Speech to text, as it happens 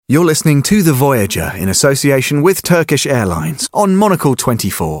You're listening to The Voyager in association with Turkish Airlines on Monocle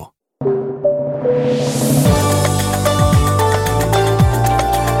 24.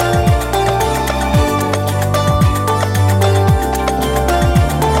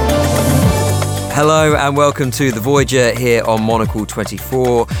 Hello and welcome to The Voyager here on Monocle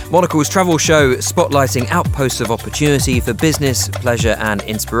 24, Monocle's travel show spotlighting outposts of opportunity for business, pleasure and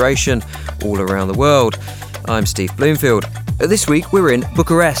inspiration all around the world. I'm Steve Bloomfield. This week we're in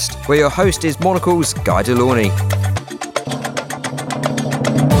Bucharest, where your host is Monocle's Guy Delaunay.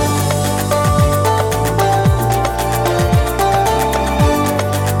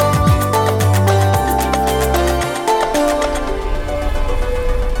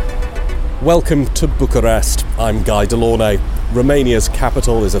 Welcome to Bucharest. I'm Guy Delaunay. Romania's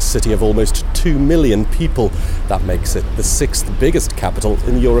capital is a city of almost 2 million people. That makes it the sixth biggest capital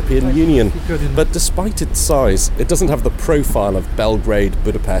in the European Union. But despite its size, it doesn't have the profile of Belgrade,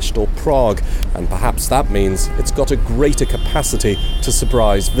 Budapest or Prague. And perhaps that means it's got a greater capacity to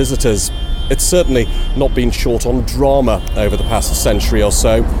surprise visitors. It's certainly not been short on drama over the past century or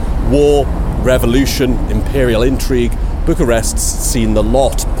so. War, revolution, imperial intrigue. Bucharest's seen the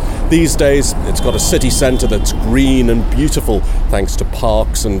lot. These days, it's got a city centre that's green and beautiful thanks to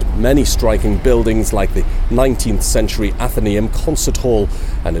parks and many striking buildings like the 19th century Athenaeum Concert Hall.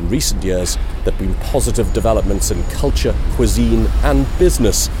 And in recent years, there have been positive developments in culture, cuisine and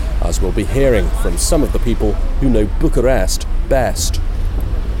business, as we'll be hearing from some of the people who know Bucharest best.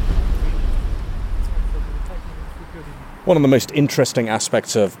 One of the most interesting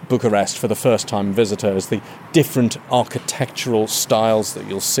aspects of Bucharest for the first-time visitor is the different architectural styles that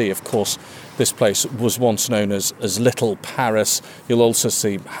you'll see. Of course, this place was once known as Little Paris. You'll also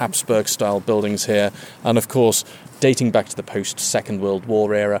see Habsburg-style buildings here. And of course, dating back to the post-Second World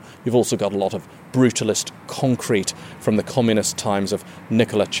War era, you've also got a lot of brutalist concrete from the communist times of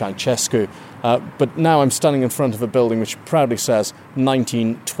Nicolae Ceausescu. But now I'm standing in front of a building which proudly says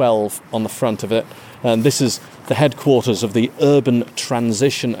 1912 on the front of it. And this is the headquarters of the Urban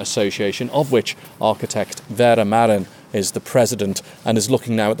Transition Association, of which architect Vera Marin is the president and is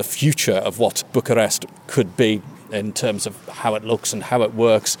looking now at the future of what Bucharest could be in terms of how it looks and how it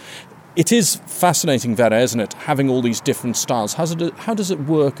works. It is fascinating, Vera, isn't it, having all these different styles. How does it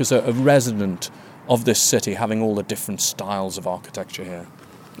work as a resident of this city, having all the different styles of architecture here?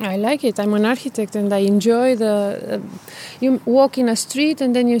 I like it. I'm an architect and I enjoy you walk in a street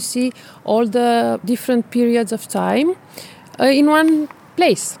and then you see all the different periods of time in one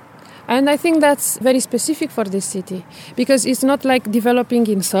place. And I think that's very specific for this city because it's not like developing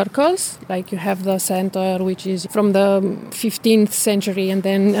in circles, like you have the center, which is from the 15th century, and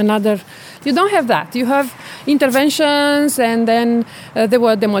then another. You don't have that. You have interventions, and then there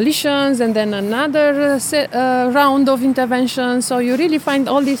were demolitions, and then another round of interventions. So you really find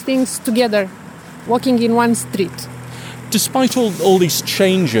all these things together, walking in one street. Despite all these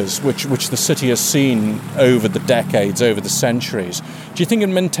changes which the city has seen over the decades, over the centuries, do you think it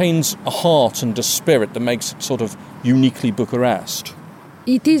maintains a heart and a spirit that makes it sort of uniquely Bucharest?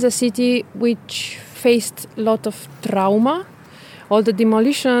 It is a city which faced a lot of trauma. All the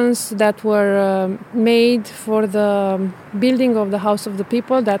demolitions that were made for the building of the House of the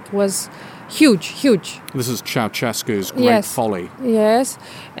People, that was huge. This is Ceausescu's great folly. Yes,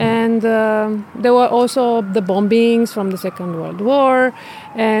 and there were also the bombings from the Second World War,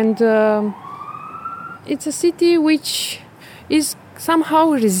 and it's a city which is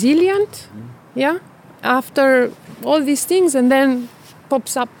somehow resilient, after all these things, and then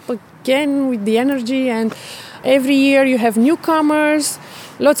pops up again with the energy, and every year you have newcomers.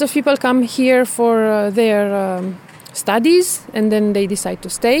 Lots of people come here for their studies, and then they decide to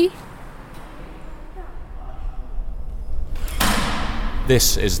stay.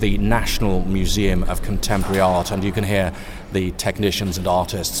 This is the National Museum of Contemporary Art, and you can hear the technicians and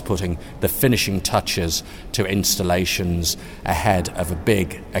artists putting the finishing touches to installations ahead of a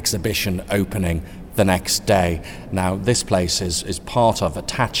big exhibition opening the next day. Now, this place is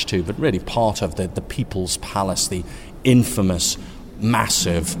attached to, but really part of the People's Palace, the infamous,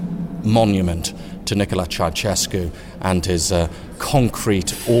 massive monument to Nicolae Ceausescu and his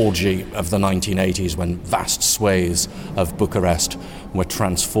concrete orgy of the 1980s when vast swathes of Bucharest were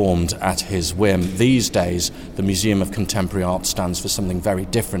transformed at his whim. These days, the Museum of Contemporary Art stands for something very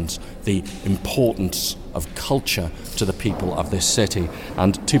different, the importance of culture to the people of this city.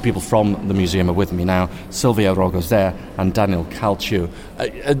 And two people from the museum are with me now, Silvia Rogozer and Daniel Calciu.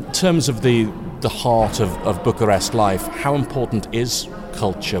 In terms of the heart of Bucharest life, how important is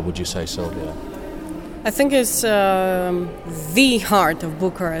culture, would you say, Silvia? I think it's the heart of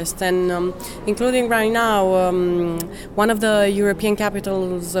Bucharest, and including right now one of the European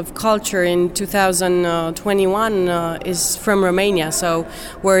capitals of culture in 2021 is from Romania. So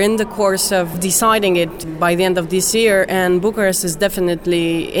we're in the course of deciding it by the end of this year, and Bucharest is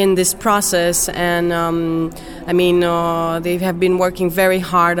definitely in this process. And they have been working very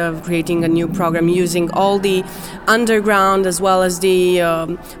hard of creating a new program using all the underground as well as the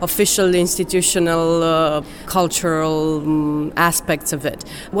official institutional cultural aspects of it.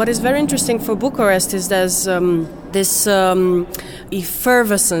 What is very interesting for Bucharest is there's this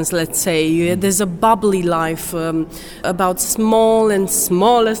effervescence, let's say. There's a bubbly life about small and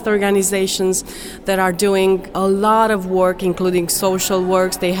smallest organizations that are doing a lot of work, including social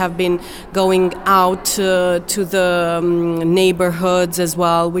works. They have been going out to the neighborhoods as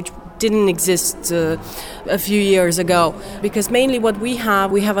well, which didn't exist a few years ago, because mainly what we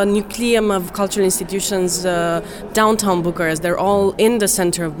have a nucleum of cultural institutions downtown Bucharest. They're all in the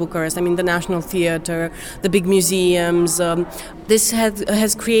center of Bucharest. I mean, the National Theatre, the big museums. This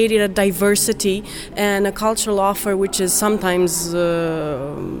has created a diversity and a cultural offer which is sometimes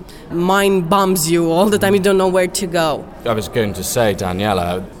mind bombs you all the time. You don't know where to go. I was going to say,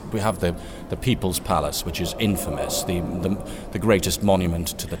 Daniela, we have the People's Palace, which is infamous, the greatest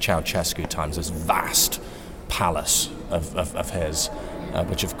monument to the Ceausescu times, this vast palace of his,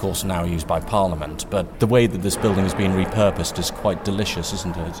 which of course now used by Parliament. But the way that this building has been repurposed is quite delicious,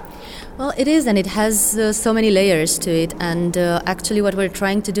 isn't it? Well, it is, and it has so many layers to it. And actually what we're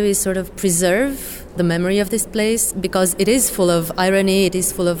trying to do is sort of preserve the memory of this place, because it is full of irony, it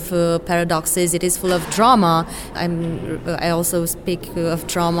is full of paradoxes, it is full of drama. I also speak of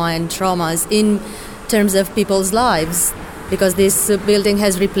drama and traumas in terms of people's lives, because this building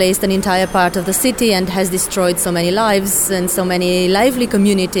has replaced an entire part of the city and has destroyed so many lives and so many lively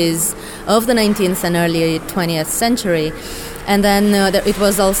communities of the 19th and early 20th century. And then it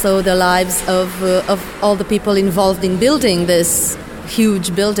was also the lives of all the people involved in building this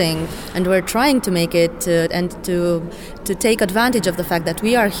huge building, and we're trying to make it and to take advantage of the fact that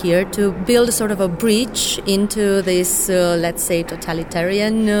we are here to build sort of a breach into this, let's say,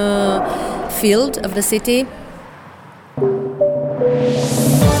 totalitarian field of the city.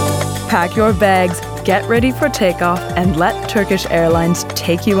 Pack your bags, get ready for takeoff, and let Turkish Airlines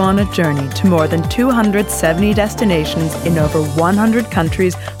take you on a journey to more than 270 destinations in over 100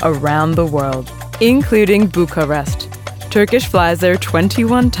 countries around the world, including Bucharest. Turkish flies there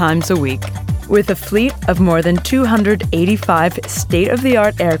 21 times a week. With a fleet of more than 285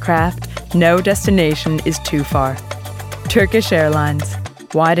 state-of-the-art aircraft, no destination is too far. Turkish Airlines.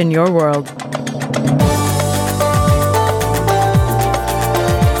 Widen your world.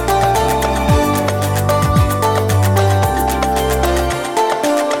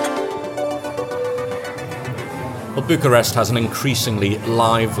 Well, Bucharest has an increasingly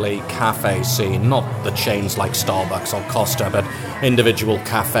lively cafe scene, not the chains like Starbucks or Costa, but individual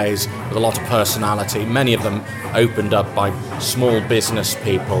cafes with a lot of personality, many of them opened up by small business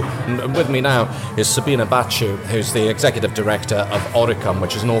people. And with me now is Sabina Baciu, who's the executive director of Oricum,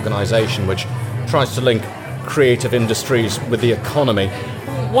 which is an organisation which tries to link creative industries with the economy.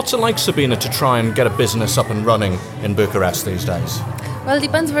 What's it like, Sabina, to try and get a business up and running in Bucharest these days? Well, it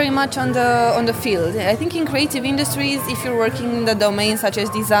depends very much on the field. I think in creative industries, if you're working in the domain such as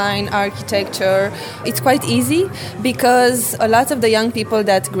design, architecture, it's quite easy, because a lot of the young people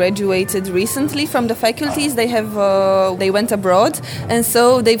that graduated recently from the faculties, they went abroad, and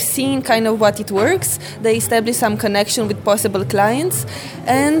so they've seen kind of what it works. They established some connection with possible clients,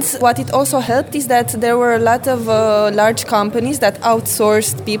 and what it also helped is that there were a lot of large companies that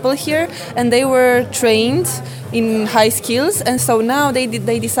outsourced people here, and they were trained in high skills, and so now they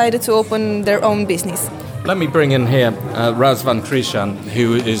decided to open their own business. Let me bring in here Razvan Crișan,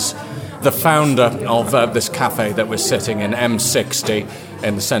 who is the founder of this cafe that we're sitting in, M60,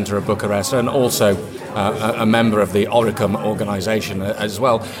 in the centre of Bucharest, and also a member of the Oricum organisation as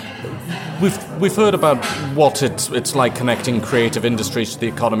well. We've heard about what it's like connecting creative industries to the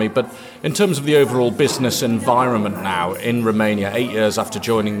economy, but in terms of the overall business environment now in Romania, 8 years after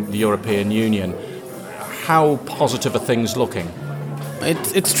joining the European Union, how positive are things looking?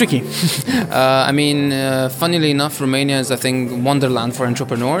 It's tricky. Funnily enough, Romania is, I think, wonderland for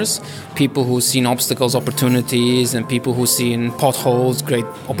entrepreneurs, people who see obstacles, opportunities, and people who see in potholes, great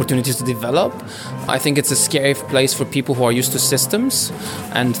opportunities to develop. I think it's a scary place for people who are used to systems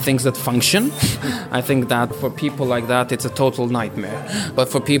and things that function. I think that for people like that, it's a total nightmare. But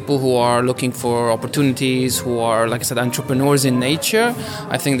for people who are looking for opportunities, who are, like I said, entrepreneurs in nature,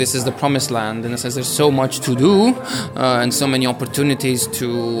 I think this is the promised land. In a sense, there's so much to do and so many opportunities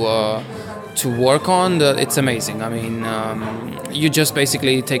to to work on, it's amazing. I mean, you just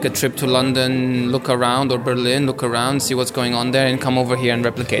basically take a trip to London, look around, or Berlin, look around, see what's going on there, and come over here and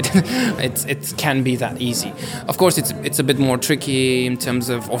replicate. It can be that easy. Of course, it's a bit more tricky in terms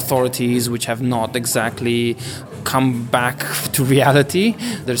of authorities, which have not exactly come back to reality.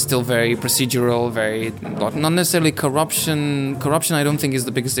 They're still very procedural, not necessarily corruption. Corruption, I don't think, is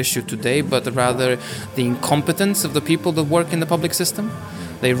the biggest issue today, but rather the incompetence of the people that work in the public system.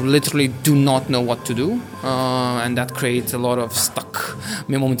 They literally do not know what to do, and that creates a lot of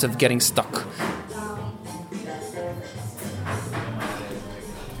moments of getting stuck.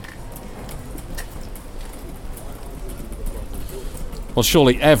 Well,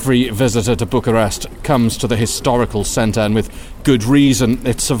 surely every visitor to Bucharest comes to the historical centre, and with good reason.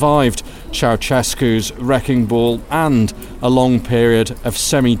 It survived Ceausescu's wrecking ball and a long period of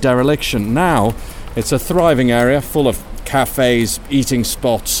semi-dereliction. Now it's a thriving area full of cafes, eating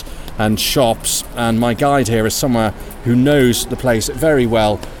spots and shops, and my guide here is someone who knows the place very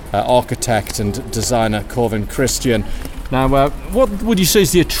well, architect and designer Corvin Christian. Now, what would you say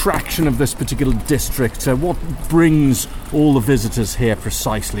is the attraction of this particular district? What brings all the visitors here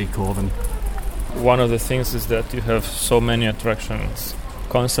precisely, Corvin? One of the things is that you have so many attractions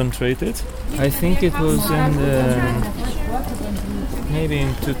concentrated. I think it was maybe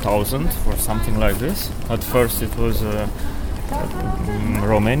in 2000 or something like this. At first it was a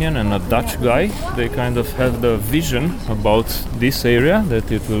Romanian and a Dutch guy. They kind of have the vision about this area,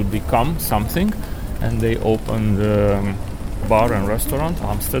 that it will become something, and they opened a bar and restaurant,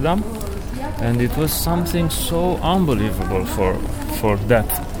 Amsterdam, and it was something so unbelievable for that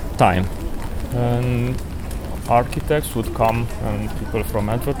time. And architects would come, and people from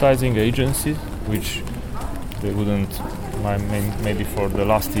advertising agencies, which they wouldn't, maybe for the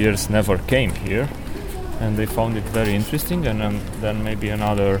last years never came here, and they found it very interesting. And then maybe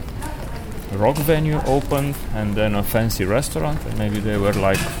another rock venue opened, and then a fancy restaurant, and maybe there were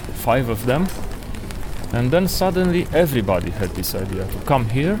like 5 of them. And then suddenly everybody had this idea to come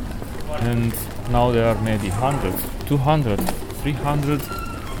here, and now there are maybe 100, 200, 300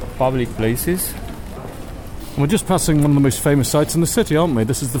 public places. We're just passing one of the most famous sites in the city, aren't we?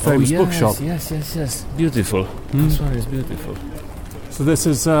 This is the famous bookshop. Yes. Beautiful. This one is beautiful. So this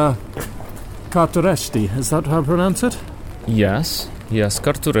is Cărturești, is that how I pronounce it? Yes,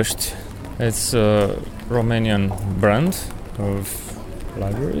 Cărturești. It's a Romanian brand of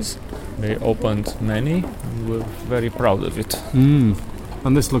libraries. They opened many. We're very proud of it.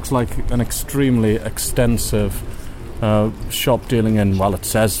 And this looks like an extremely extensive shop dealing in, well, it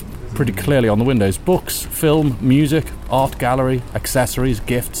says pretty clearly on the windows, books, film, music, art gallery, accessories,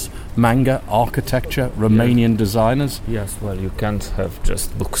 gifts, manga, architecture, Romanian designers. Yes, well, you can't have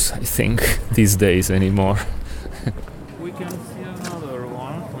just books, I think, these days anymore. We can see another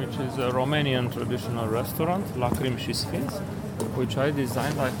one, which is a Romanian traditional restaurant, Lacrimi și Sfinți, which I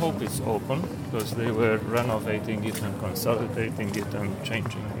designed. I hope it's open, because they were renovating it and consolidating it and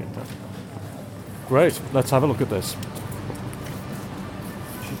changing it. Great, let's have a look at this.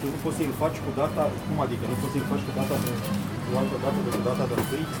 Și tu nu poți să-i faci cu data, cum adică? Nu poți să-i faci cu data de o altă dată decât data de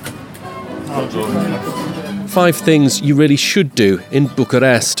întâi? 5 things you really should do in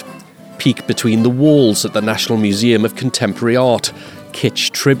Bucharest. Peek between the walls at the National Museum of Contemporary Art. Kitsch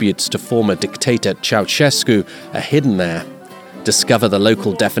tributes to former dictator Ceausescu are hidden there. Discover the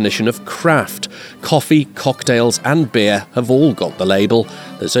local definition of craft. Coffee, cocktails and beer have all got the label.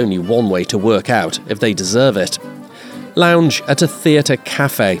 There's only one way to work out if they deserve it. Lounge at a theatre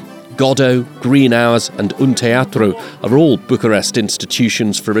cafe. Godot, Green Hours and Un Teatru are all Bucharest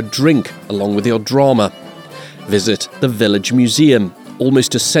institutions for a drink along with your drama. Visit the Village Museum,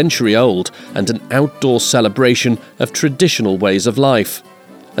 almost a century old and an outdoor celebration of traditional ways of life.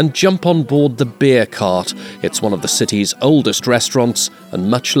 And jump on board the Beer Cart. It's one of the city's oldest restaurants and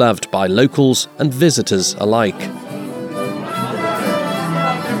much loved by locals and visitors alike.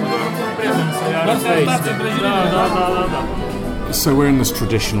 So we're in this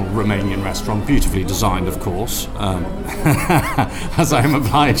traditional Romanian restaurant, beautifully designed, of course, as I am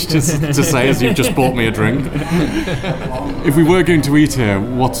obliged to say, as you've just bought me a drink. If we were going to eat here,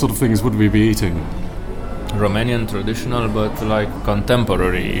 what sort of things would we be eating? Romanian traditional, but like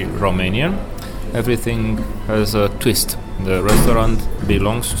contemporary Romanian. Everything has a twist. The restaurant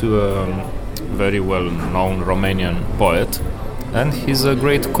belongs to a very well-known Romanian poet, and he's a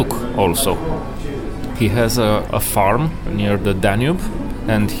great cook also. He has a farm near the Danube,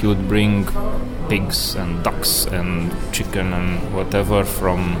 and he would bring pigs and ducks and chicken and whatever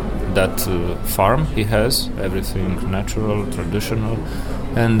from that farm he has, everything natural, traditional,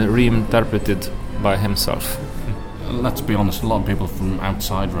 and reinterpreted by himself. let's be honest, a lot of people from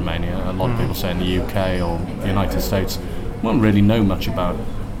outside Romania, a lot of people say in the UK or the United States, won't really know much about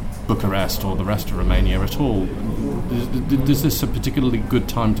Bucharest or the rest of Romania at all. Is this a particularly good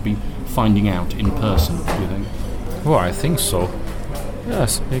time to be finding out in person, do you think? Well, I think so.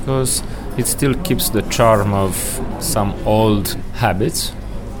 Yes, because it still keeps the charm of some old habits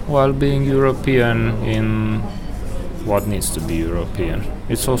while being European in what needs to be European.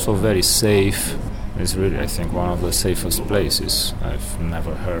 It's also very safe. It's really, I think, one of the safest places. I've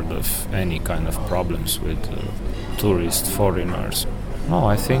never heard of any kind of problems with tourist foreigners. No,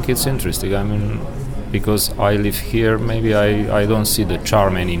 I think it's interesting. I mean, because I live here, maybe I don't see the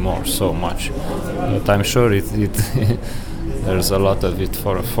charm anymore so much. But I'm sure it there's a lot of it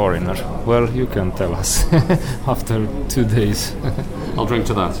for a foreigner. Well, you can tell us after 2 days. I'll drink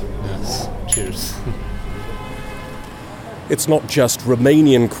to that. Yes. Cheers. It's not just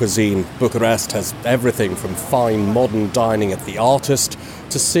Romanian cuisine. Bucharest has everything from fine modern dining at the Artist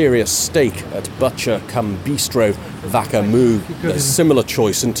to serious steak at Butcher cum Bistro Vaca Mu. There's similar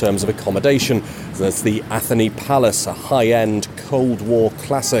choice in terms of accommodation. There's the Atheny Palace, a high-end Cold War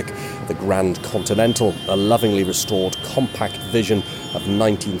classic. The Grand Continental, a lovingly restored compact vision of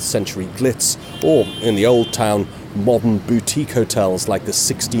 19th century glitz. Or, in the Old Town, modern boutique hotels like the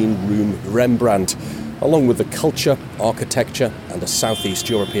 16-room Rembrandt. Along with the culture, architecture and a southeast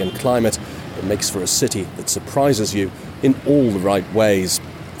European climate, it makes for a city that surprises you in all the right ways.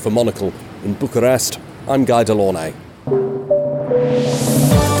 For Monocle in Bucharest, I'm Guy Delaunay.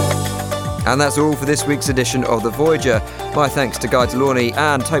 And that's all for this week's edition of The Voyager. My thanks to Guy Delaunay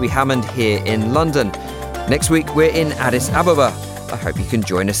and Toby Hammond here in London. Next week we're in Addis Ababa. I hope you can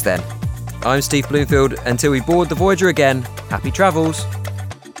join us then. I'm Steve Bloomfield. Until we board The Voyager again, happy travels.